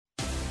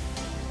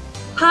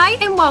Hi,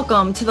 and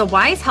welcome to the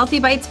Wise Healthy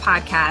Bites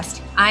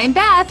podcast. I'm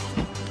Beth.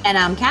 And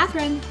I'm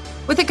Catherine.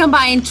 With a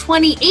combined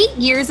 28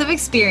 years of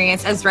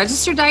experience as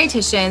registered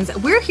dietitians,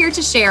 we're here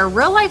to share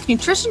real-life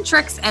nutrition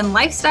tricks and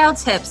lifestyle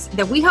tips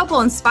that we hope will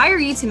inspire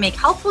you to make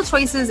healthful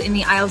choices in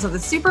the aisles of the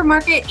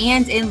supermarket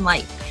and in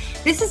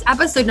life. This is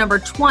episode number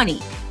 20,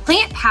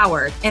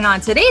 Plant-Powered. And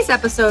on today's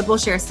episode, we'll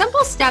share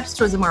simple steps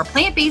towards a more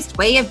plant-based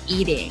way of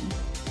eating.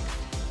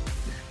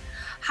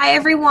 Hi,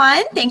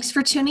 everyone. Thanks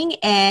for tuning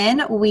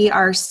in. We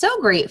are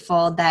so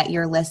grateful that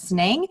you're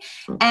listening.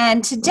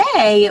 And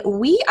today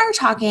we are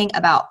talking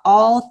about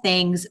all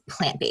things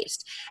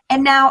plant-based.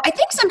 And now I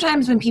think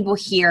sometimes when people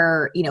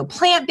hear,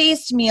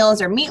 plant-based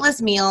meals or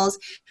meatless meals,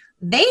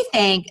 they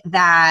think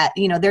that,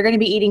 they're going to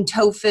be eating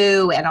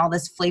tofu and all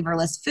this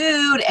flavorless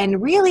food. And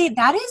really,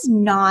 that is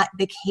not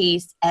the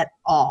case at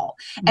all.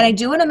 And I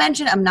do want to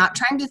mention, I'm not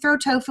trying to throw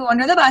tofu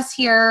under the bus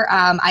here.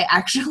 I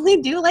actually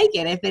do like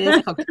it if it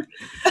is cooked.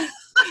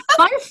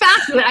 Fun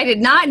fact that I did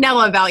not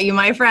know about you,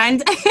 my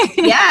friend.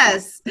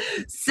 Yes.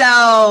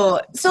 So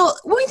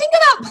when we think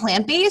about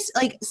plant-based,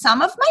 like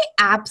some of my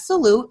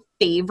absolute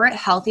favorite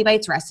Healthy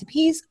Bites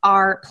recipes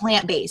are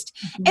plant-based.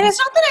 Mm-hmm. And it's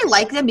not that I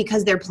like them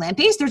because they're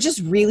plant-based, they're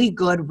just really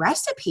good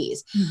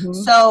recipes. Mm-hmm.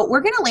 So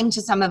we're going to link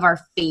to some of our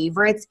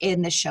favorites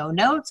in the show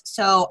notes.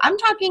 So I'm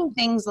talking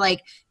things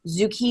like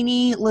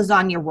zucchini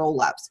lasagna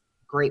roll-ups.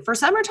 Great for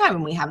summertime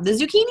when we have the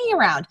zucchini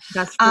around.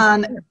 That's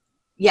sure.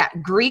 Yeah,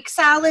 Greek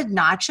salad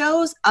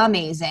nachos,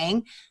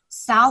 amazing.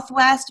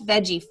 Southwest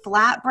veggie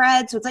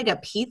flatbread. So it's like a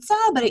pizza,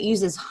 but it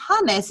uses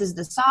hummus as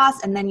the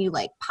sauce. And then you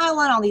pile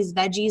on all these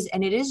veggies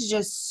and it is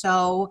just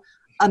so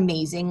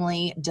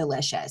amazingly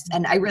delicious.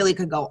 And I really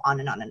could go on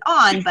and on and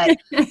on. But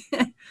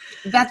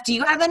Beth, do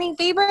you have any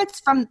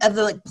favorites of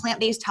the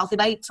plant-based Healthy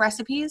Bites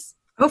recipes?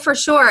 Oh, for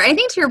sure. I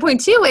think to your point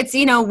too, it's,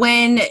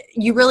 when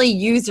you really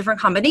use different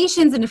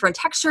combinations and different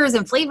textures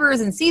and flavors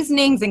and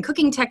seasonings and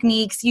cooking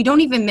techniques, you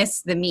don't even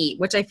miss the meat,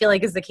 which I feel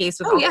like is the case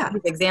with all of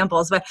these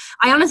examples. But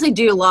I honestly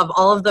do love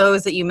all of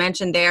those that you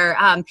mentioned there.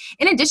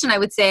 In addition, I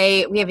would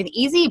say we have an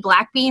easy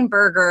black bean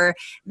burger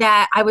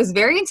that I was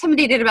very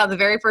intimidated about the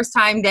very first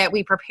time that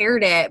we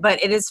prepared it,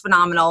 but it is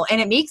phenomenal.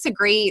 And it makes a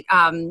great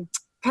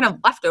kind of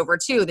leftover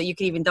too, that you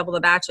could even double the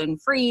batch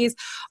and freeze.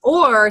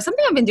 Or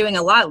something I've been doing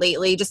a lot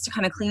lately just to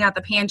kind of clean out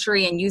the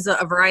pantry and use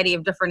a variety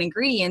of different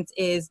ingredients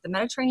is the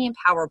Mediterranean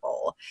Power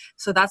Bowl.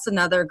 So that's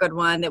another good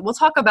one that we'll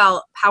talk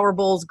about, power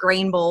bowls,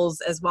 grain bowls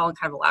as well, and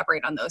kind of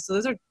elaborate on those. So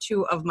those are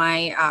two of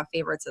my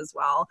favorites as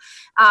well.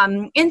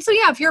 And so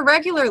if you're a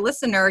regular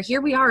listener,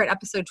 here we are at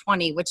episode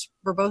 20, which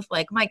we're both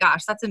like, my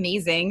gosh, that's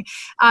amazing.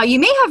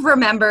 You may have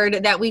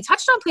remembered that we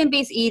touched on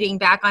plant-based eating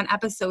back on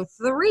episode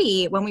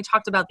 3 when we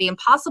talked about the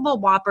Impossible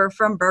Whopper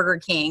from Burger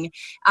King.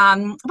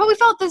 But we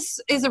felt this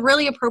is a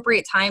really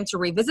appropriate time to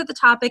revisit the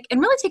topic and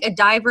really take a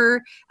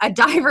deeper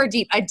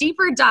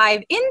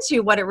dive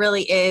into what it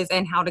really is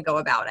and how to go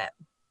about it.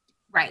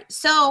 Right.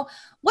 So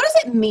what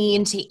does it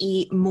mean to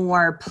eat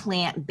more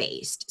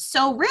plant-based?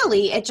 So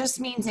really, it just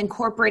means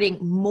incorporating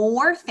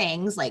more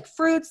things like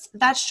fruits,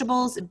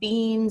 vegetables,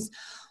 beans,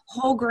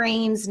 whole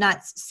grains,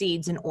 nuts,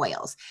 seeds, and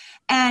oils.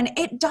 And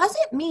it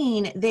doesn't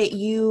mean that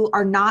you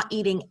are not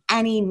eating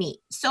any meat.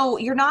 So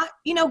you're not,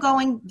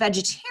 going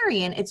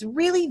vegetarian. It's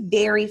really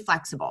very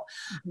flexible.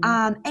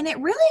 Mm-hmm. And it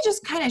really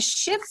just kind of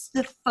shifts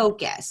the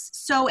focus.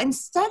 So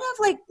instead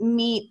of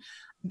meat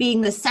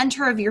being the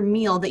center of your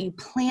meal that you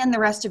plan the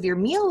rest of your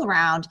meal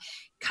around,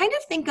 kind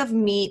of think of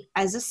meat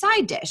as a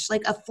side dish,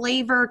 like a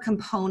flavor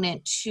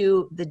component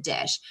to the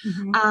dish.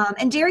 Mm-hmm.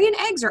 And dairy and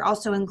eggs are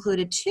also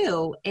included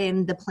too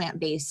in the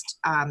plant-based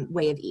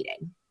way of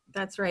eating.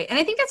 That's right. And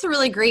I think that's a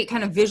really great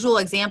kind of visual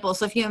example.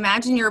 So if you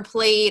imagine your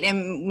plate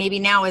and maybe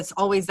now it's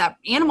always that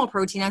animal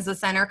protein as the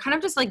center, kind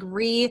of just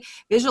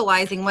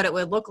re-visualizing what it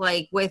would look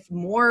like with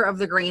more of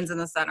the grains in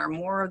the center,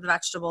 more of the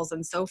vegetables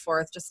and so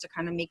forth, just to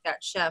kind of make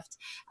that shift.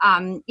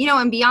 And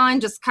beyond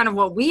just kind of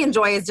what we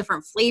enjoy as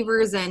different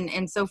flavors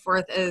and so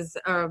forth as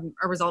a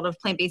result of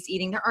plant-based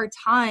eating, there are a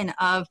ton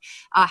of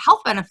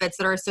health benefits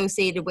that are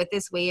associated with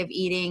this way of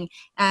eating.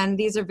 And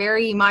these are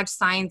very much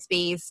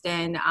science-based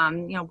and,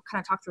 kind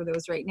of talk through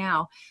those right now.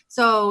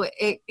 So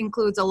it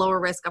includes a lower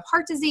risk of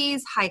heart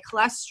disease, high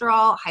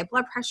cholesterol, high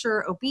blood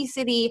pressure,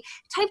 obesity,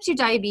 type 2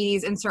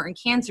 diabetes, and certain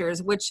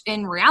cancers, which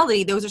in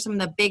reality, those are some of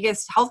the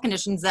biggest health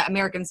conditions that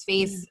Americans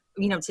face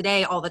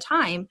today all the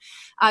time.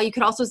 You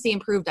could also see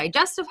improved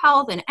digestive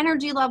health and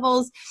energy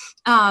levels.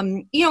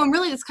 And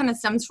really this kind of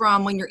stems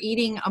from when you're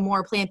eating a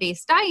more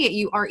plant-based diet,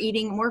 you are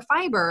eating more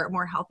fiber,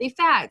 more healthy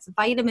fats,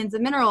 vitamins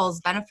and minerals,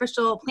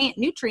 beneficial plant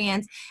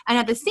nutrients. And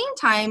at the same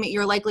time,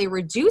 you're likely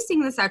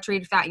reducing the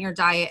saturated fat in your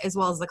diet as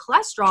well as the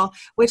cholesterol,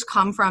 which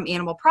come from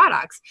animal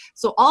products.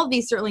 So all of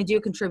these certainly do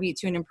contribute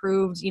to an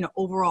improved,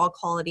 overall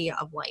quality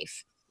of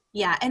life.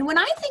 Yeah. And when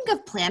I think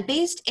of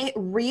plant-based, it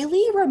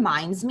really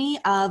reminds me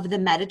of the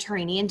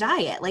Mediterranean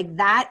diet. Like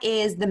that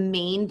is the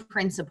main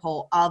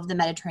principle of the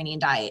Mediterranean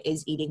diet,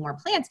 is eating more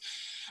plants.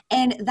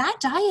 And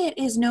that diet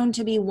is known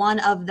to be one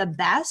of the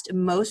best,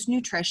 most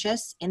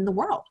nutritious in the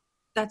world.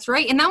 That's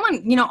right. And that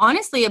one,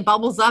 honestly, it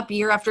bubbles up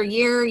year after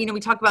year. We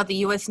talk about the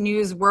US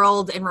News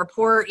World and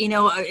Report,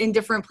 in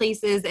different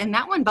places. And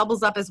that one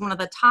bubbles up as one of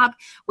the top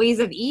ways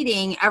of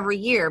eating every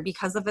year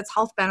because of its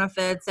health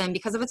benefits and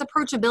because of its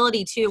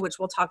approachability too, which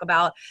we'll talk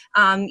about,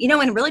 and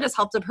really does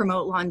help to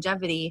promote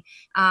longevity,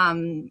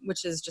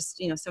 which is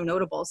just, so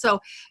notable.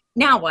 So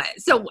now what?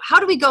 So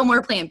how do we go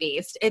more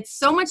plant-based? It's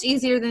so much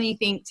easier than you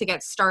think to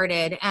get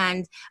started.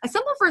 And a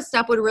simple first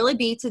step would really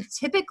be to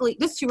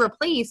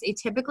replace a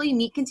typically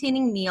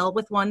meat-containing meal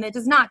with one that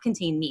does not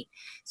contain meat.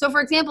 So for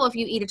example, if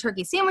you eat a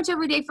turkey sandwich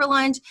every day for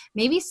lunch,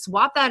 maybe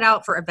swap that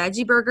out for a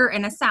veggie burger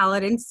and a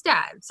salad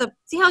instead. So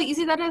see how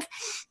easy that is?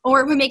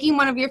 Or when making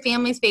one of your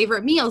family's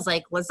favorite meals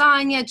like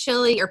lasagna,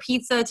 chili, or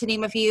pizza, to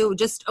name a few,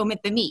 just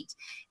omit the meat.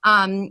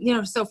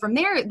 So from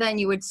there, then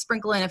you would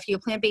sprinkle in a few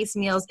plant-based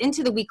meals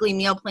into the weekly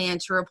meal plan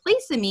to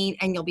replace the meat,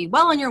 and you'll be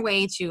well on your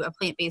way to a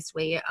plant-based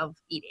way of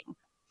eating.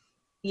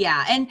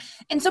 Yeah. And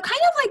so kind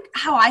of like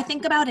how I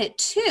think about it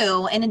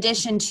too, in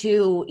addition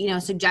to,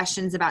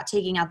 suggestions about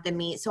taking out the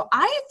meat. So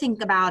I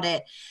think about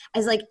it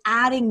as like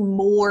adding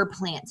more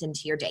plants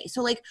into your day.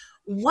 So like,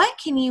 what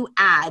can you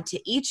add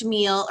to each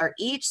meal or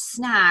each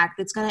snack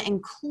that's going to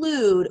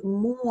include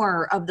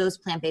more of those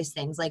plant-based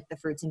things like the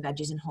fruits and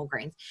veggies and whole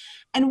grains?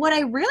 And what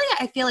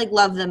I feel like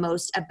love the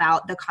most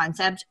about the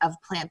concept of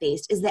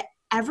plant-based is that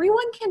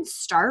everyone can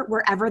start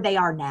wherever they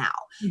are now.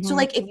 Mm-hmm. So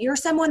like if you're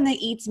someone that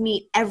eats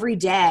meat every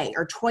day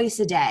or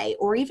twice a day,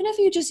 or even if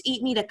you just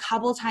eat meat a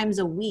couple times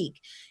a week,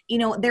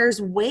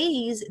 there's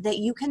ways that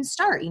you can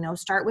start,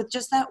 start with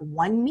just that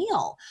one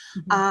meal,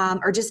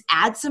 or just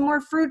add some more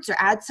fruits or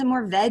add some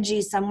more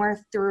veggies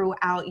somewhere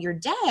throughout your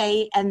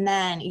day. And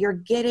then you're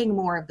getting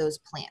more of those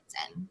plants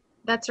in.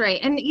 That's right.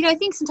 And, I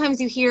think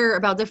sometimes you hear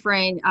about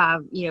different,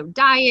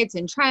 diets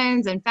and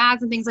trends and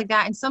fads and things like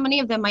that. And so many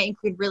of them might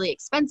include really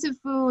expensive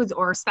foods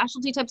or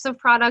specialty types of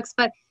products.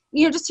 But,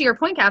 just to your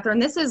point, Catherine,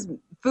 this is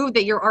food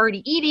that you're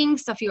already eating,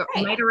 stuff you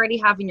might already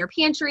have in your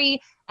pantry.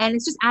 And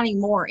it's just adding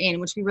more in,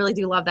 which we really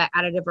do love that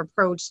additive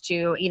approach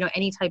to,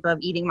 any type of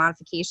eating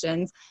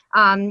modifications.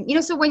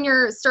 So when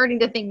you're starting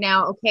to think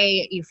now,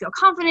 okay, you feel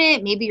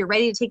confident, maybe you're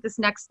ready to take this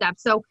next step.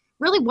 So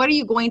really, what are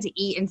you going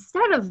to eat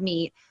instead of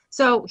meat?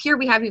 So here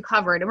we have you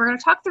covered, and we're going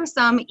to talk through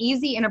some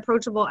easy and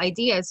approachable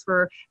ideas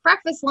for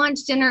breakfast, lunch,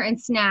 dinner,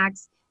 and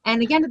snacks.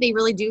 And again, they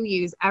really do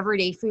use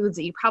everyday foods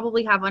that you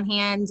probably have on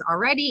hand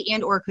already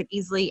and or could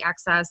easily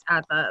access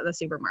at the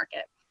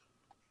supermarket.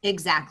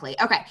 Exactly.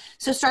 Okay.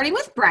 So starting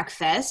with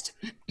breakfast.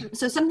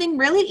 So something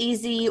really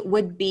easy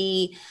would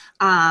be,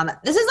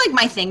 this is like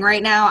my thing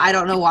right now. I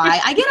don't know why.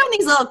 I get on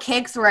these little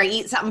kicks where I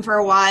eat something for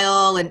a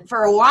while, and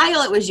for a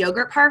while it was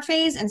yogurt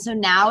parfaits. And so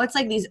now it's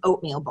like these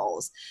oatmeal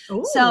bowls.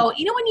 Ooh. So,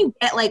 when you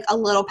get like a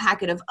little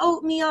packet of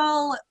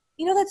oatmeal,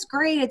 that's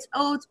great. It's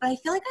oats, but I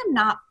feel like I'm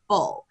not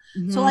full.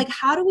 Mm-hmm. So like,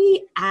 how do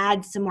we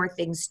add some more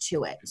things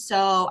to it?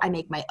 So I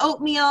make my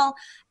oatmeal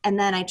and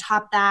then I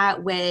top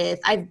that with,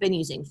 I've been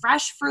using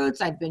fresh fruits.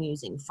 I've been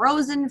using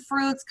frozen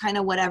fruits, kind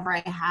of whatever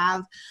I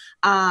have.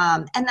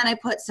 And then I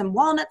put some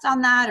walnuts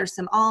on that or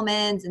some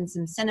almonds and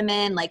some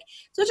cinnamon.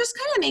 So it just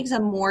kind of makes a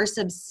more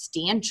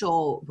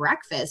substantial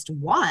breakfast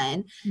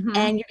one. Mm-hmm.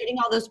 And you're getting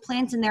all those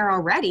plants in there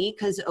already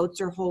because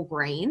oats are whole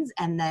grains,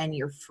 and then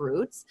your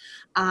fruits,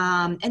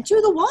 and two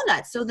of the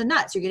walnuts. So the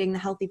nuts, you're getting the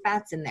healthy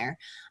fats in there.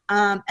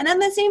 And then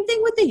the same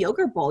thing with the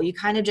yogurt bowl. You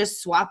kind of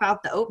just swap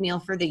out the oatmeal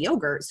for the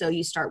yogurt. So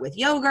you start with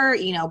yogurt,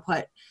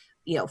 put,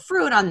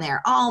 fruit on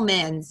there,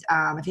 almonds.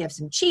 If you have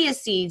some chia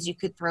seeds, you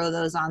could throw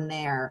those on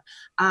there.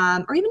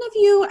 Or even if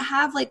you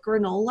have like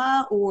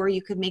granola, or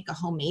you could make a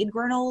homemade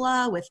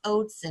granola with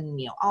oats and,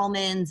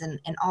 almonds and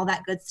all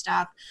that good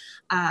stuff.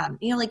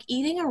 Like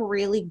eating a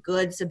really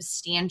good,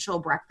 substantial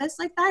breakfast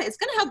like that, it's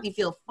going to help you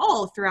feel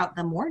full throughout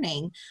the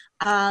morning.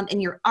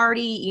 And you're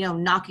already,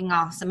 knocking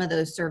off some of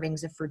those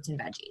servings of fruits and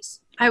veggies.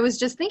 I was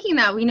just thinking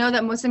that we know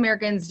that most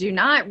Americans do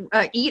not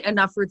eat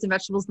enough fruits and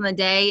vegetables in the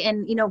day.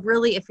 And,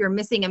 really, if you're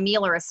missing a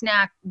meal or a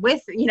snack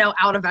with,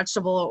 out a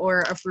vegetable or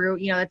a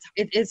fruit,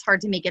 it is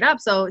hard to make it up.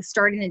 So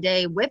starting a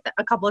day with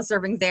a couple of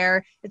servings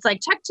there, it's like,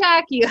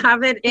 check, you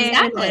have it in.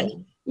 Exactly.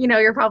 And,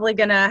 you're probably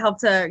going to help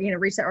to,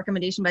 reach that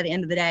recommendation by the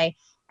end of the day.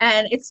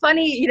 And it's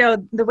funny,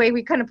 the way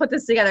we kind of put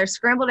this together,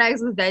 scrambled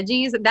eggs with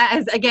veggies, that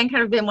has, again,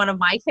 kind of been one of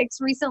my kicks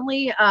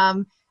recently.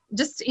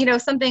 Just,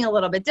 something a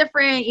little bit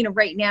different.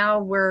 Right now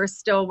we're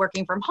still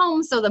working from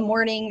home, so the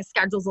morning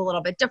schedule's a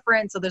little bit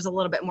different. So there's a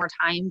little bit more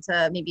time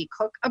to maybe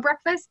cook a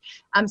breakfast.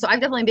 So I've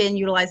definitely been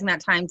utilizing that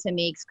time to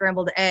make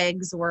scrambled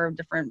eggs or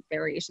different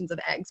variations of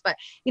eggs. But,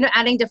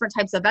 adding different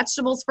types of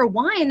vegetables. For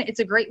one, it's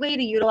a great way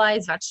to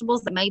utilize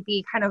vegetables that might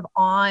be kind of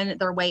on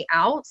their way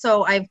out.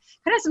 So I've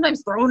kind of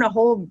sometimes thrown a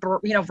whole,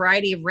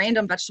 variety of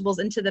random vegetables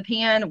into the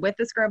pan with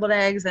the scrambled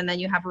eggs, and then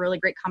you have a really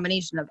great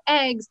combination of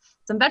eggs,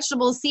 some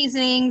vegetable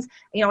seasonings.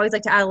 You know, I always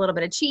like to add a little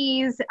bit of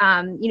cheese.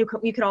 You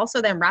could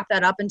also then wrap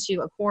that up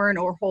into a corn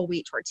or whole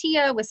wheat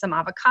tortilla with some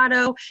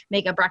avocado,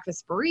 make a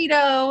breakfast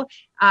burrito.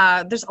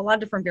 There's a lot of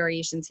different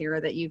variations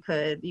here that you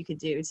could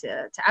do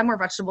to add more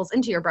vegetables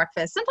into your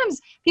breakfast. Sometimes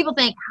people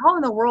think, how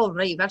in the world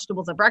would I eat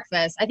vegetables at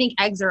breakfast? I think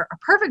eggs are a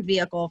perfect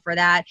vehicle for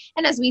that.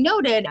 And as we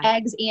noted,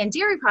 eggs and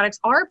dairy products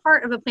are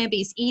part of a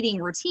plant-based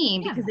eating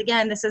routine because,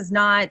 again, this is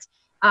not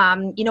a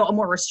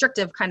more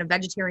restrictive kind of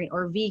vegetarian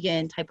or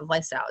vegan type of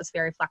lifestyle. It's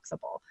very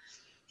flexible.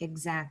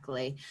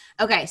 Exactly.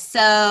 Okay,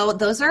 so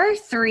those are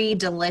 3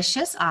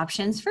 delicious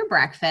options for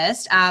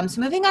breakfast.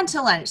 So moving on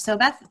to lunch. So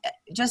Beth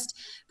just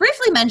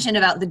briefly mentioned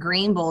about the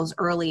grain bowls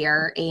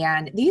earlier,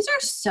 and these are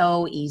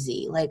so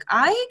easy. Like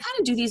I kind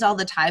of do these all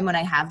the time when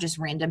I have just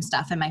random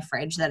stuff in my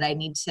fridge that I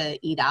need to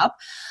eat up.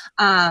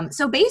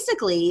 So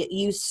basically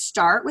you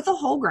start with a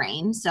whole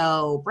grain.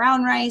 So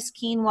brown rice,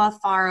 quinoa,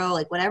 farro,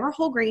 like whatever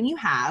whole grain you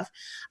have.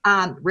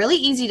 Really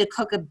easy to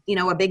cook a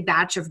big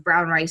batch of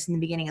brown rice in the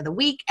beginning of the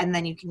week, and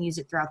then you can use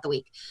it throughout the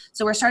week.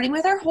 So we're starting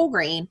with our whole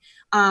grain.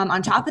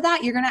 On top of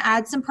that, you're going to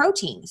add some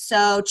protein.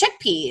 So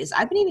chickpeas.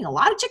 I've been eating a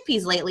lot of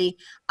chickpeas lately.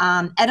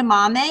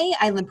 Edamame,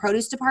 in the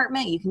produce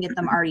department, you can get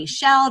them already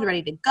shelled,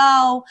 ready to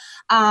go.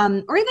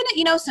 Or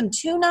even, some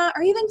tuna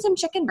or even some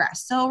chicken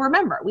breast. So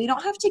remember, we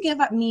don't have to give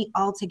up meat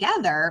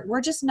altogether.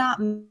 We're just not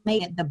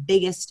making it the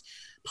biggest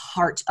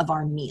part of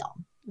our meal.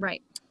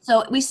 Right.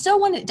 So we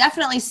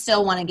definitely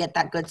still want to get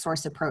that good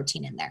source of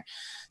protein in there.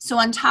 So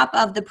on top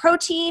of the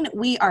protein,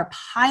 we are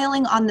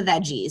piling on the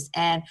veggies.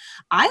 And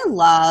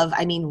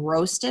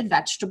roasted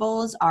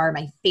vegetables are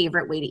my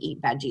favorite way to eat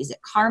veggies. It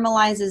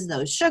caramelizes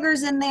those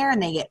sugars in there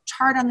and they get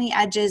charred on the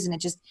edges, and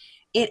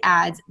it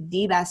adds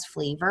the best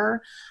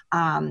flavor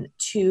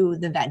to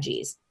the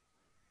veggies.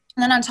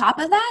 And then on top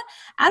of that,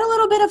 add a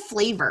little bit of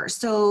flavor.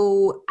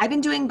 So I've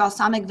been doing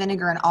balsamic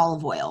vinegar and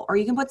olive oil, or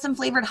you can put some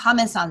flavored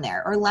hummus on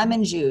there, or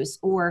lemon juice,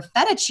 or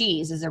feta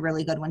cheese is a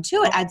really good one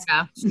too. It adds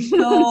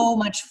so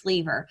much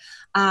flavor.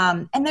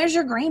 And there's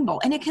your grain bowl.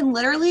 And it can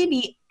literally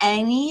be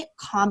any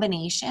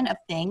combination of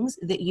things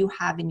that you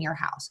have in your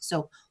house.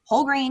 So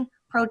whole grain,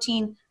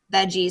 protein,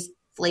 veggies,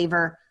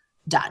 flavor,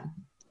 done.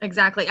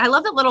 Exactly. I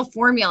love that little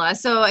formula.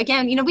 So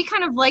again, we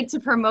kind of like to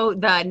promote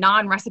the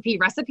non-recipe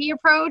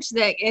approach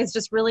that is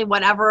just really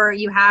whatever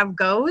you have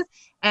goes.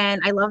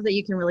 And I love that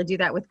you can really do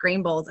that with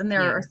grain bowls. And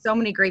there are so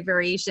many great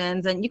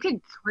variations, and you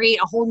could create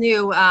a whole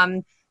new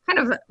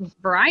kind of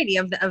variety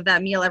of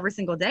that meal every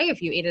single day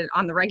if you ate it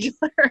on the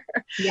regular.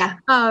 Yeah.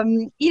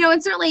 And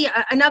certainly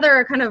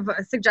another kind of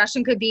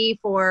suggestion could be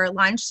for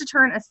lunch to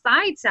turn a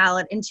side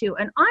salad into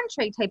an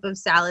entree type of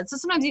salad. So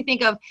sometimes you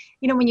think of,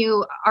 when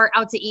you are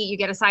out to eat, you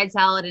get a side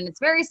salad and it's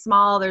very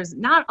small. There's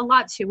not a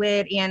lot to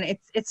it, and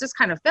it's just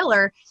kind of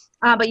filler.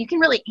 But you can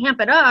really amp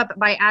it up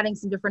by adding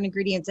some different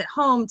ingredients at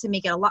home to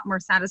make it a lot more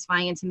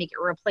satisfying and to make it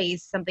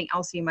replace something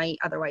else you might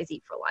otherwise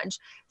eat for lunch.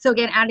 So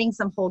again, adding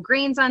some whole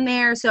grains on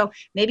there. So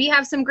maybe you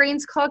have some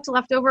grains cooked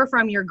left over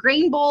from your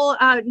grain bowl,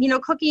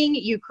 cooking.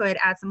 You could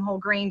add some whole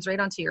grains right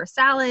onto your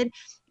salad.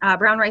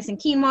 Brown rice and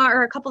quinoa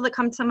are a couple that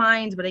come to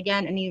mind, but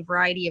again, any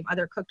variety of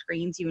other cooked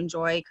grains you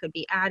enjoy could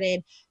be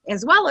added,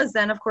 as well as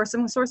then, of course,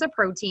 some source of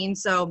protein.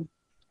 So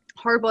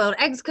hard-boiled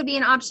eggs could be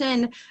an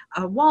option,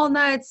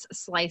 walnuts,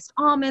 sliced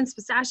almonds,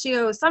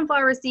 pistachios,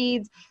 sunflower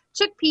seeds,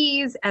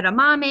 chickpeas,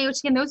 edamame, which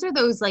again, those are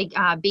those like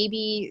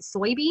baby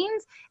soybeans.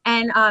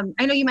 And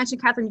I know you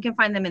mentioned, Catherine, you can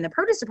find them in the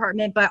produce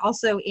department, but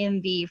also in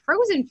the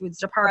frozen foods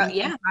department.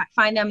 You can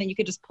find them, and you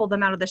could just pull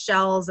them out of the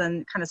shells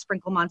and kind of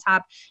sprinkle them on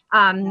top.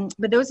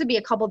 But those would be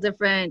a couple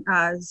different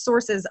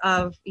sources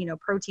of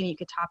protein you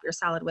could top your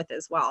salad with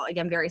as well.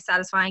 Again, very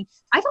satisfying.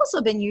 I've also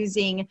been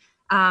using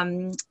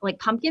like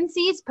pumpkin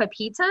seeds,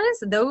 pepitas,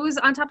 those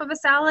on top of a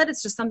salad.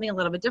 It's just something a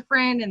little bit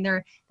different, and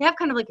they have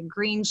kind of like a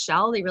green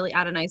shell. They really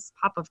add a nice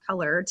pop of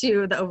color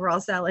to the overall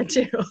salad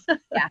too.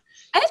 Yeah,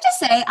 I have to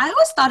say, I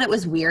always thought it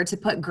was weird to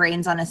put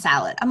grains on a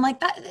salad. I'm like,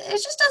 that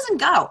it just doesn't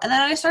go. And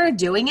then I started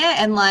doing it,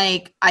 and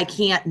like I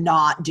can't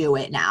not do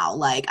it now.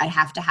 Like I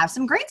have to have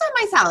some grains on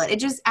my salad. It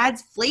just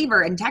adds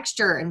flavor and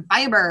texture and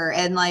fiber,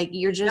 and like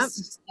you're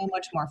just so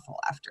much more full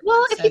after.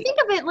 Well, if you think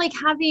of it like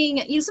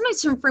having,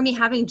 sometimes for me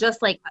having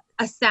just like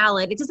a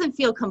salad, it doesn't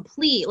feel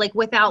complete, like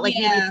without like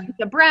maybe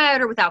the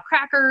bread or without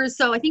crackers.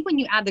 So I think when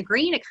you add the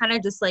grain, it kind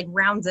of just like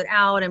rounds it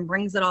out and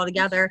brings it all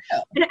together.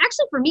 And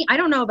actually for me, I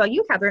don't know about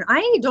you, Catherine,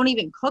 I don't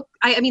even cook.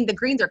 I mean, the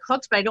grains are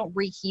cooked, but I don't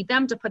reheat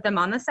them to put them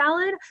on the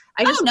salad.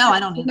 I just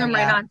I don't put them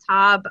right on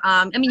top.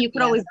 You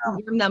could always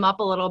warm them up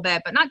a little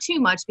bit, but not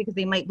too much because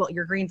they might wilt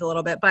your greens a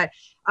little bit. But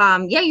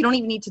you don't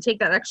even need to take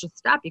that extra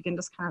step. You can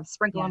just kind of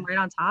sprinkle them right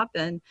on top,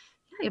 and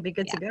you'll be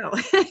good to go.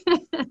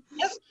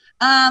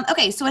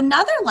 Okay, so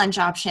another lunch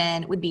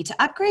option would be to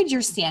upgrade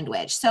your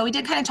sandwich. So we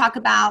did kind of talk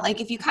about like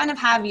if you kind of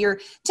have your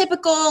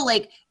typical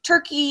like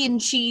turkey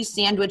and cheese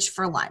sandwich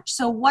for lunch.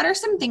 So what are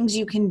some things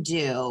you can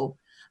do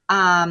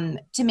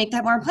to make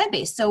that more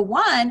plant-based? So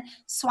one,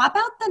 swap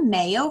out the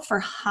mayo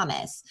for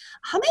hummus.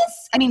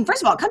 Hummus,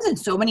 first of all, it comes in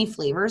so many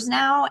flavors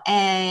now,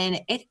 and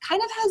it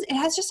kind of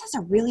has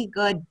a really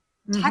good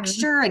Mm-hmm.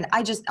 texture. And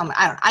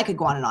I could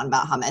go on and on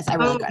about hummus. I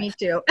really Oh, could. me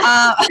too.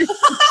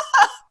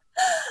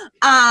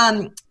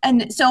 Uh,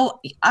 and so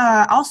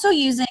also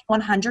using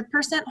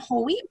 100%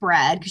 whole wheat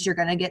bread, because you're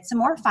going to get some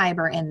more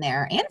fiber in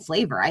there and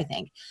flavor, I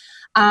think.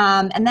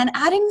 And then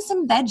adding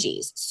some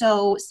veggies.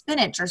 So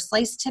spinach or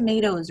sliced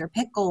tomatoes or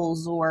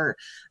pickles or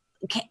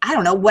I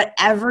don't know,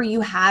 whatever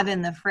you have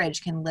in the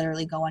fridge can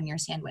literally go on your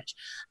sandwich.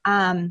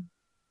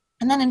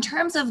 And then in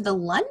terms of the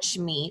lunch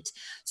meat,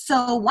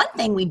 so one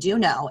thing we do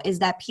know is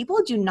that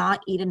people do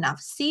not eat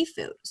enough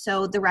seafood.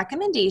 So the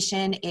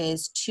recommendation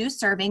is 2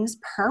 servings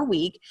per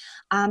week,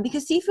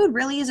 because seafood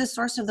really is a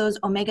source of those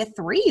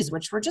omega-3s,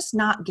 which we're just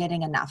not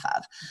getting enough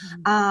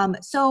of.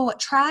 So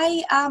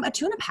try a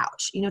tuna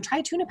pouch, try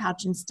a tuna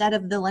pouch instead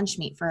of the lunch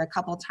meat for a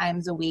couple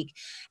times a week.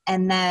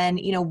 And then,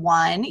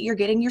 one, you're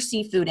getting your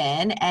seafood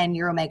in and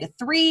your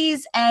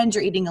omega-3s, and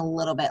you're eating a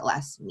little bit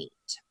less meat.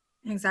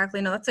 Exactly.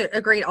 No, that's a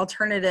great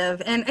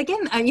alternative. And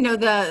again,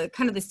 the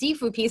kind of the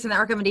seafood piece and that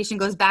recommendation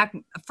goes back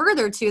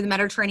further to the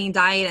Mediterranean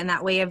diet and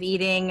that way of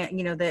eating,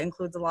 that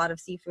includes a lot of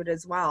seafood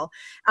as well.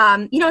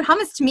 And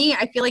hummus to me,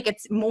 I feel like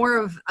it's more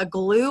of a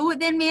glue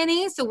than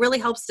mayonnaise. So it really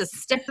helps to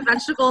stick the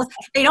vegetables.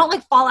 They don't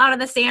like fall out of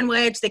the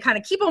sandwich. They kind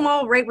of keep them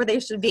all right where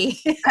they should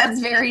be. That's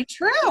very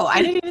true.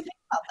 I didn't even think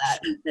about that.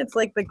 It's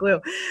like the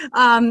glue.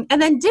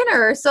 And then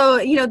dinner. So,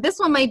 this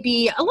one might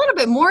be a little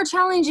bit more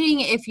challenging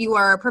if you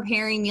are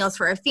preparing meals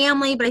for a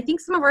family, but I think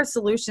some of our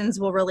solutions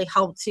will really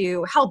help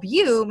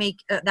you make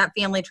that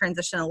family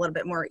transition a little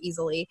bit more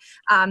easily.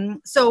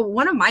 So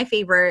one of my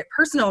favorite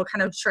personal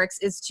kind of tricks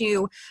is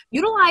to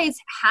utilize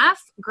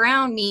half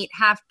ground meat,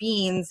 half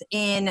beans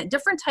in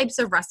different types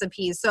of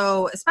recipes.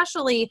 So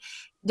especially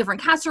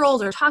different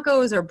casseroles or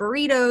tacos or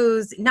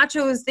burritos,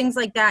 nachos, things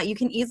like that. You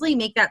can easily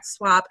make that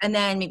swap and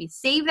then maybe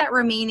save that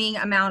remaining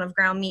amount of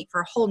ground meat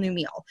for a whole new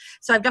meal.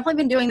 So I've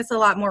definitely been doing this a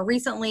lot more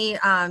recently,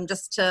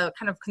 just to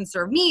kind of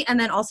conserve meat and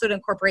then also to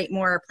incorporate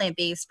more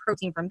plant-based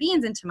protein from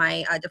beans into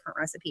my different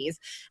recipes.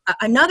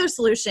 Another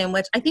solution,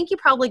 which I think you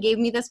probably gave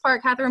me this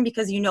part, Catherine,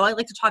 because I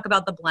like to talk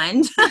about the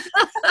blend.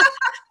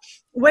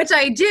 Which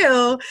I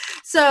do.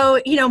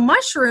 So,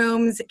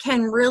 mushrooms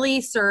can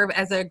really serve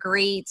as a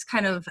great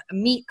kind of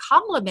meat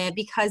complement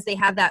because they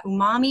have that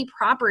umami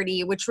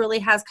property, which really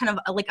has kind of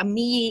like a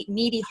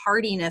meaty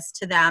heartiness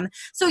to them.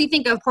 So you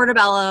think of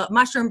portobello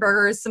mushroom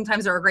burgers,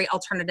 sometimes are a great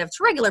alternative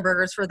to regular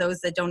burgers for those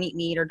that don't eat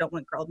meat or don't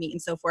want grilled meat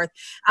and so forth.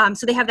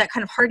 So they have that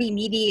kind of hearty,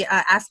 meaty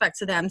aspect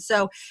to them.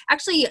 So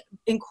actually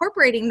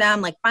incorporating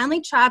them like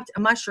finely chopped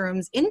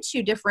mushrooms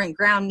into different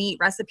ground meat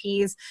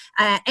recipes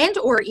and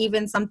or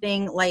even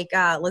something like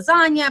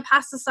lasagna,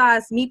 pasta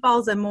sauce,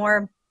 meatballs, and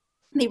more.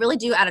 They really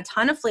do add a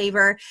ton of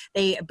flavor.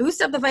 They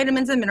boost up the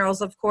vitamins and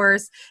minerals, of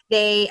course.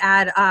 They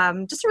add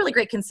just a really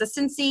great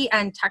consistency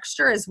and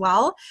texture as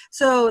well.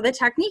 So the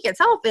technique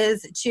itself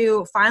is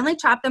to finely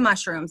chop the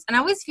mushrooms. And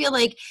I always feel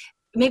like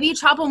maybe you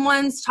chop them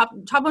once, chop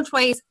them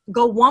twice,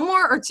 go one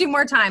more or two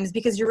more times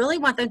because you really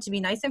want them to be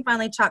nice and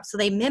finely chopped so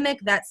they mimic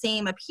that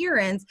same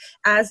appearance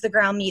as the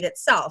ground meat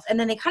itself. And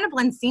then they kind of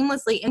blend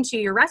seamlessly into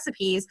your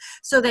recipes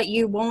so that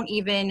you won't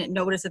even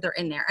notice that they're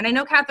in there. And I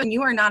know, Catherine,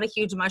 you are not a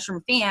huge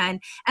mushroom fan.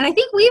 And I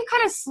think we've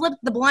kind of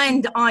slipped the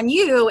blend on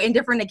you in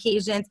different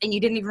occasions and you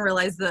didn't even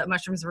realize the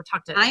mushrooms were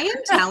tucked in. I am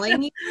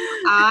telling you,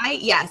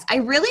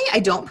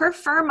 I don't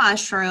prefer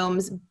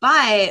mushrooms,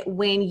 but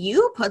when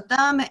you put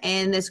them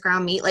in this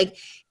ground meat, like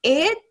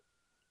it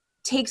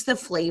takes the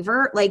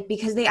flavor, like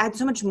because they add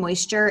so much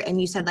moisture and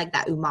you said like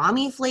that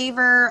umami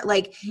flavor,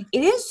 like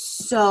it is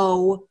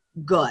so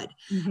good.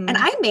 Mm-hmm. And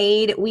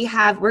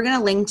we're going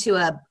to link to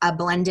a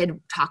blended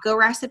taco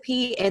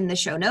recipe in the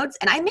show notes.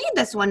 And I made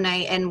this one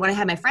night. And when I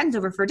had my friends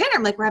over for dinner,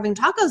 I'm like, we're having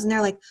tacos. And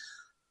they're like,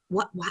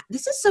 what,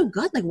 this is so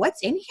good. Like,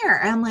 what's in here?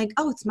 And I'm like,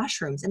 oh, it's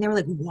mushrooms. And they were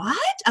like, what?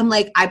 I'm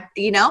like,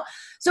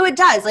 so it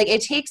does. Like,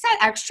 it takes that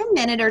extra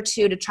minute or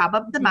two to chop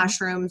up the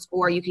mushrooms,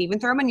 or you can even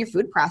throw them in your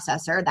food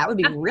processor. That would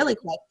be really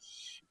quick.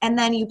 And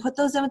then you put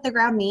those in with the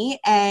ground meat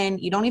and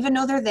you don't even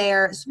know they're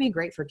there. This would be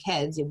great for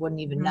kids. You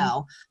wouldn't even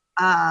know.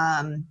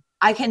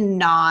 I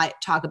cannot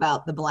talk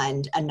about the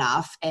blend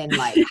enough and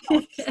like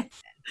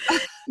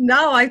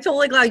No, I'm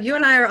totally glad you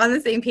and I are on the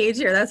same page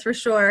here. That's for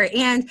sure.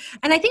 And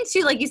I think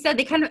too, like you said,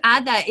 they kind of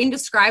add that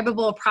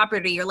indescribable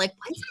property. You're like,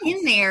 what's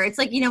in there? It's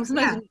like,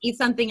 sometimes you eat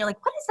something, you're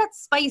like, what is that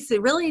spice?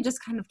 It really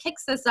just kind of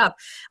kicks this up.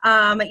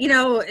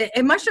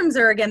 And mushrooms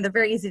are, again, they're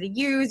very easy to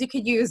use. You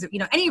could use,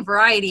 any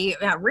variety,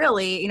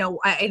 really,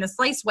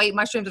 sliced white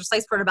mushrooms or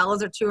sliced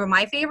portobellos are two of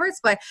my favorites,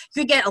 but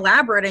you could get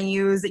elaborate and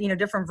use,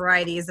 different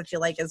varieties if you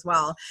like as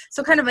well.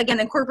 So kind of, again,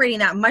 incorporating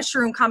that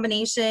mushroom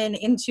combination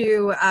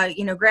into,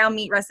 ground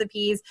meat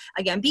recipes.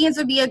 Again, beans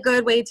would be a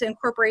good way to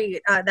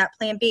incorporate that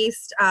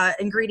plant-based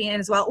ingredient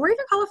as well, or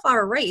even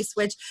cauliflower rice,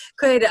 which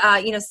could,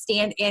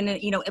 stand in,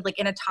 like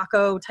in a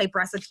taco type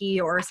recipe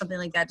or something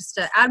like that, just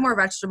to add more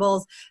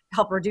vegetables,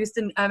 help reduce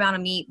the amount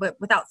of meat, but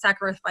without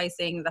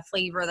sacrificing the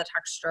flavor, the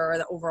texture,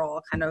 the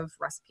overall kind of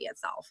recipe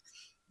itself.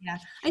 Yeah,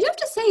 I do have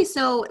to say,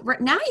 so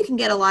now you can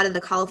get a lot of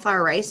the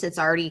cauliflower rice that's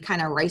already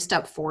kind of riced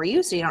up for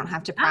you, so you don't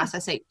have to Yeah.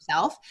 process it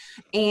yourself.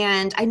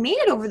 And I made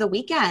it over the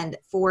weekend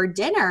for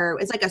dinner.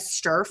 It's like a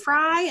stir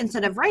fry.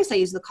 Instead of rice, I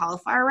use the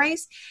cauliflower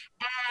rice.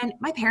 And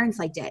my parents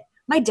liked it.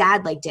 My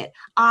dad liked it.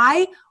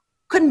 I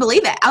couldn't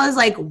believe it. I was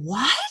like,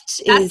 what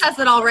That is, says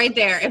it all right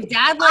there. If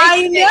dad likes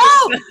I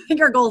know.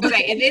 you're golden.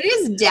 Okay, if it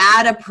is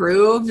dad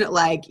approved,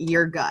 like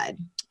you're good.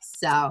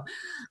 So,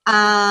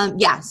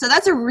 yeah, so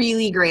that's a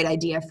really great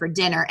idea for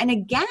dinner. And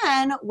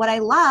again, what I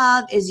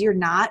love is you're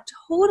not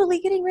totally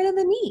getting rid of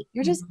the meat.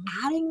 You're just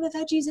adding the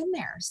veggies in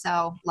there.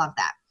 So love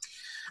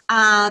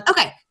that.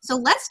 Okay, so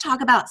let's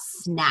talk about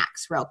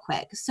snacks real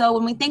quick. So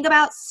when we think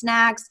about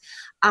snacks,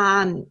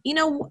 you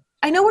know,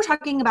 I know we're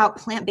talking about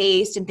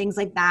plant-based and things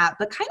like that,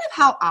 but kind of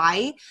how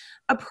I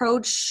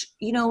approach,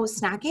 you know,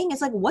 snacking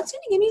is like, what's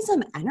going to give me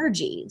some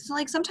energy? So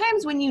like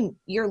sometimes when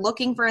you're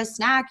looking for a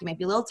snack, you might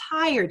be a little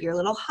tired, you're a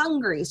little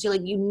hungry. So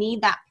like you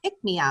need that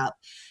pick-me-up.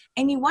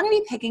 And you want to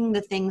be picking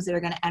the things that are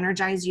going to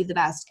energize you the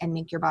best and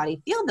make your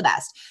body feel the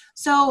best.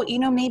 So, you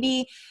know,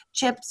 maybe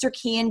chips or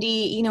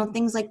candy, you know,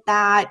 things like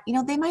that, you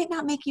know, they might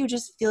not make you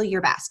just feel your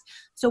best.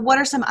 So what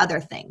are some other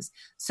things?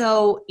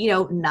 So, you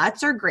know,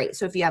 nuts are great.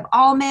 So if you have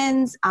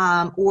almonds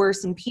or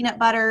some peanut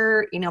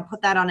butter, you know,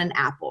 put that on an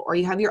apple, or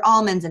you have your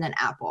almonds in an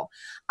apple.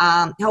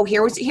 Oh,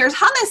 here's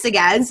hummus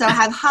again. So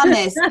have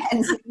hummus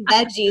and some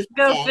veggies.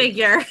 Go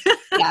figure.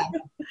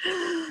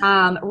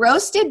 Yeah.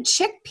 Roasted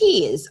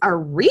chickpeas are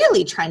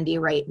really trendy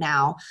right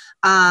now.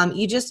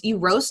 You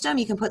roast them.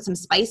 You can put some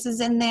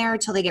spices in there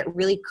till they get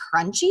really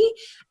crunchy,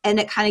 and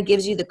it kind of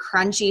gives you the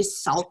crunchy,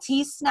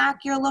 salty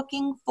snack you're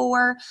looking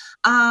for.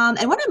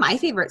 And one of my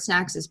favorite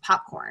snacks is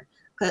popcorn.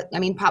 I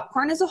mean,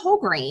 popcorn is a whole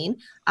grain.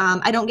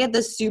 I don't get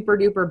the super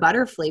duper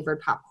butter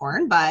flavored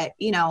popcorn, but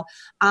you know,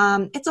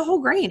 it's a whole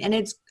grain, and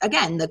it's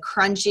again the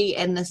crunchy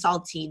and the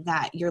salty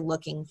that you're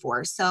looking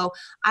for. So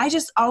I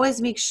just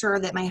always make sure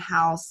that my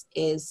house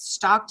is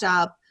stocked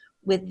up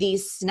with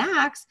these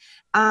snacks,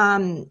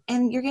 and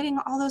you're getting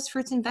all those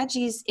fruits and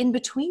veggies in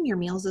between your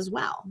meals as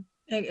well.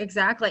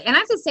 Exactly. And I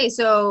have to say,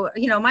 so,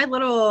 you know, my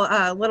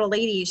little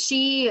lady,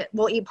 she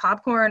will eat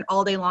popcorn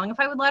all day long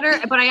if I would let her,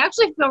 but I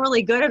actually feel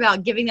really good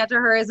about giving that to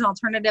her as an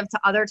alternative to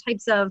other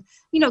types of,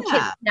 you know,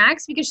 kid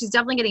snacks, because she's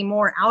definitely getting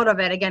more out of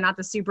it. Again, not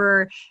the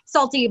super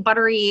salty,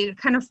 buttery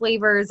kind of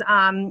flavors,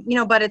 you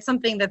know, but it's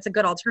something that's a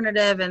good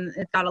alternative, and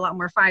it's got a lot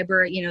more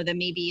fiber, you know, than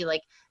maybe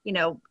like, you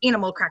know,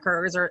 animal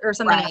crackers or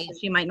something else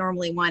that you might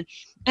normally want.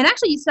 And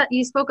actually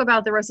you spoke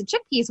about the roasted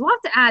chickpeas. We'll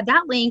have to add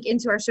that link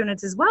into our show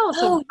notes as well.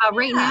 So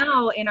right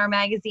now in our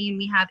magazine,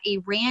 we have a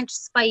ranch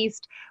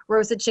spiced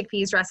roasted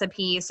chickpeas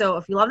recipe. So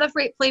if you love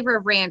the flavor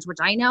of ranch, which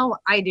I know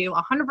I do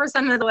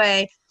 100% of the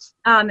way,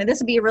 and this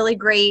would be a really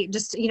great,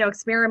 just, you know,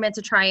 experiment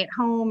to try at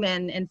home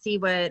and see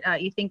what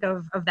you think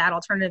of that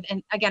alternative.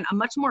 And again, a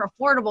much more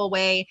affordable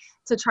way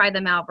to try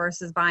them out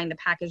versus buying the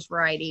packaged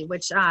variety,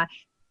 which,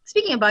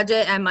 speaking of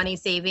budget and money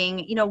saving,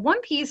 you know, one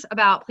piece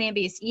about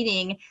plant-based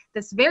eating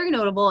that's very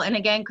notable, and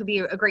again, could be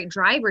a great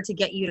driver to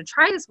get you to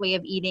try this way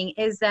of eating,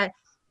 is that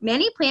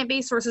many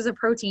plant-based sources of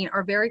protein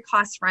are very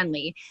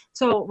cost-friendly.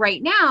 So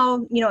right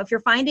now, you know, if you're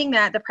finding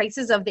that the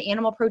prices of the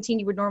animal protein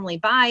you would normally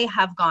buy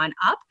have gone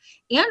up,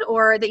 and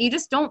or that you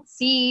just don't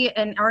see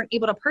and aren't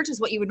able to purchase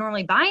what you would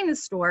normally buy in the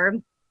store,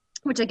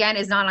 which again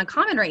is not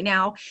uncommon right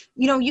now,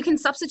 you know, you can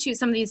substitute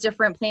some of these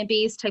different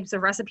plant-based types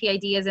of recipe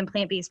ideas and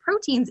plant-based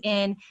proteins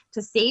in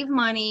to save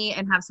money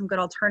and have some good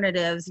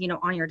alternatives, you know,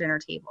 on your dinner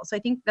table. So I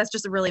think that's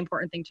just a really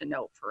important thing to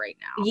note for right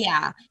now.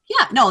 Yeah.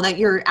 Yeah. No, that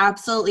you're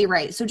absolutely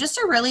right. So just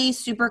a really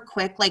super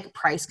quick, like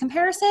price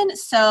comparison.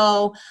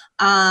 So,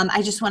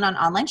 I just went on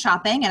online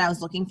shopping and I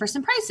was looking for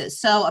some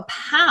prices. So a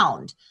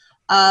pound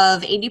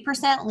of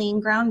 80% lean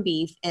ground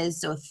beef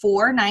is so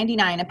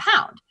 $4.99 a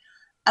pound.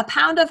 A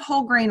pound of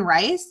whole grain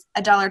rice,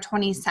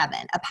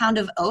 $1.27. A pound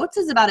of oats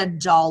is about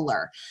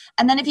 $1.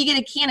 And then if you get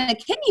a can of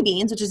kidney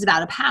beans, which is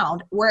about a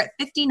pound, we're at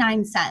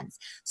 59 cents.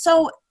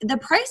 So the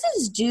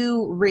prices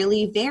do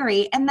really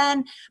vary. And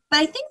then, but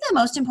I think the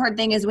most important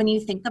thing is when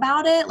you think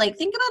about it, like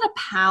think about a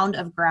pound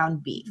of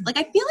ground beef. Like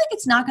I feel like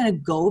it's not going to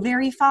go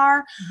very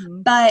far,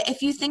 but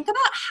if you think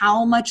about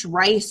how much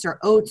rice or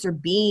oats or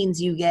beans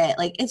you get,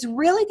 like it's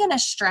really going to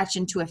stretch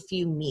into a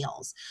few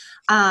meals.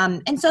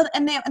 And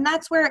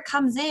that's where it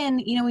comes in,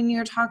 you know, when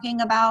you're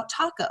talking about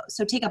tacos.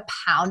 So take a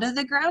pound of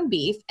the ground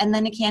beef and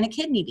then a can of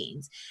kidney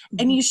beans,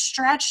 and you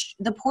stretch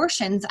the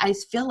portions, I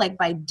feel like,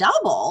 by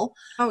double.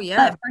 Oh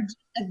yeah. But for just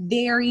a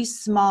very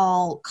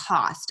small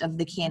cost of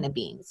the can of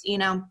beans, you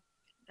know?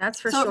 That's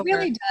for sure. So it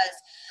really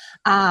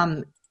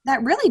does,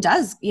 that really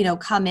does, you know,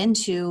 come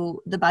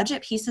into the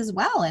budget piece as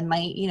well, and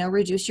might, you know,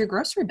 reduce your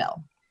grocery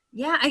bill.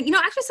 Yeah, and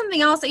actually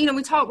something else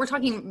that, we're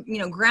talking,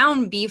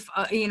 ground beef,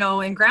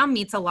 and ground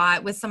meats a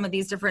lot with some of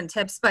these different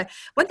tips. But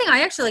one thing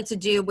I actually like to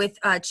do with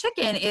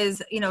chicken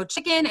is,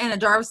 chicken and a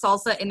jar of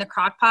salsa in the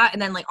crock pot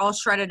and then like all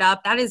shredded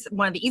up. That is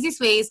one of the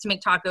easiest ways to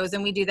make tacos.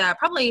 And we do that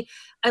probably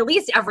at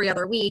least every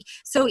other week.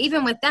 So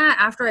even with that,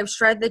 after I've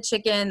shredded the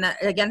chicken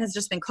that again has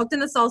just been cooked in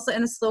the salsa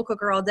in a slow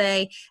cooker all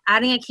day,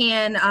 adding a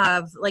can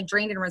of like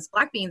drained and rinsed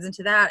black beans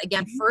into that,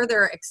 again,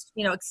 further,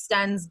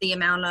 extends the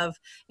amount of,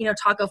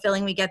 taco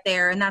filling we get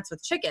there. And that's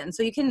with chicken.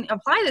 So you can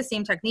apply the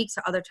same techniques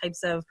to other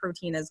types of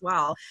protein as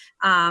well.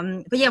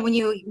 But yeah, when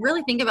you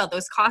really think about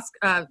those cost,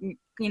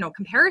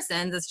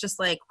 comparisons, it's just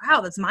like, wow,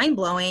 that's mind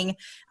blowing.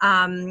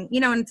 And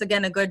it's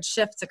again, a good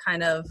shift to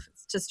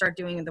start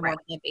doing the more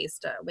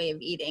plant-based way of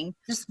eating.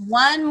 Just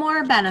one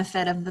more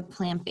benefit of the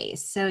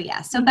plant-based. So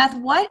yeah. So Beth,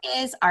 what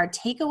is our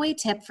takeaway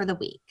tip for the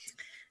week?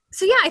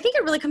 So yeah, I think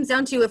it really comes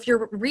down to if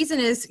your reason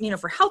is,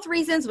 for health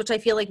reasons, which I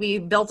feel like we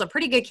built a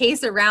pretty good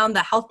case around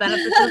the health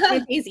benefits of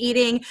plant-based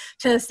eating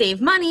to save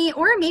money,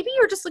 or maybe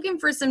you're just looking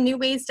for some new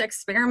ways to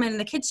experiment in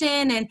the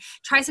kitchen and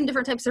try some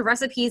different types of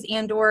recipes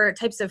and or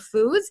types of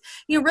foods,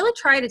 really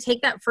try to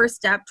take that first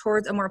step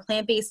towards a more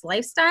plant-based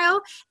lifestyle.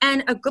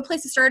 And a good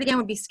place to start again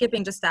would be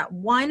skipping just that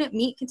one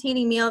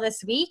meat-containing meal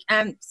this week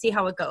and see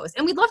how it goes.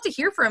 And we'd love to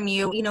hear from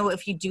you,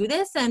 if you do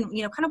this and,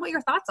 kind of what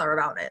your thoughts are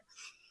about it.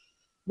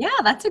 Yeah,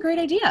 that's a great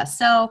idea.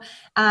 So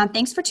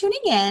thanks for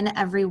tuning in,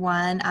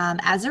 everyone.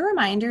 As a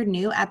reminder,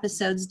 new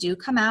episodes do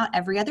come out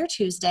every other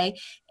Tuesday,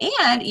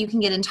 and you can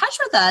get in touch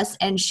with us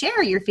and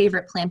share your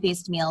favorite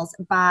plant-based meals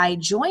by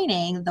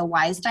joining the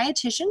Wise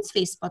Dietitians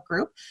Facebook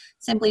group.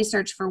 Simply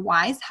search for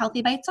Wise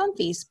Healthy Bites on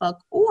Facebook,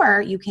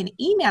 or you can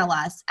email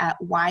us at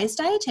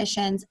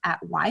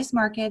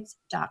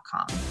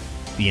wisedietitians@wisemarkets.com.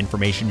 The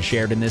information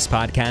shared in this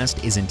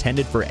podcast is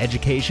intended for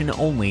education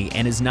only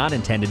and is not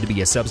intended to be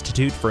a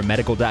substitute for a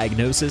medical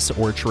diagnosis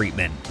or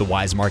treatment. The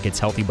Wise Markets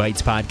Healthy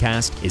Bites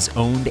podcast is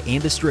owned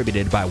and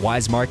distributed by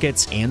Wise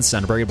Markets and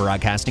Sunbury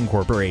Broadcasting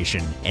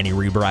Corporation. Any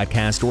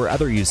rebroadcast or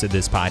other use of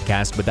this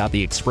podcast without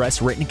the express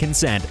written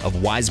consent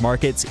of Wise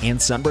Markets and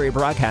Sunbury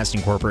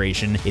Broadcasting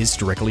Corporation is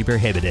strictly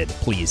prohibited.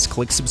 Please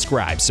click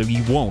subscribe so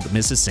you won't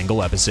miss a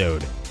single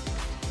episode.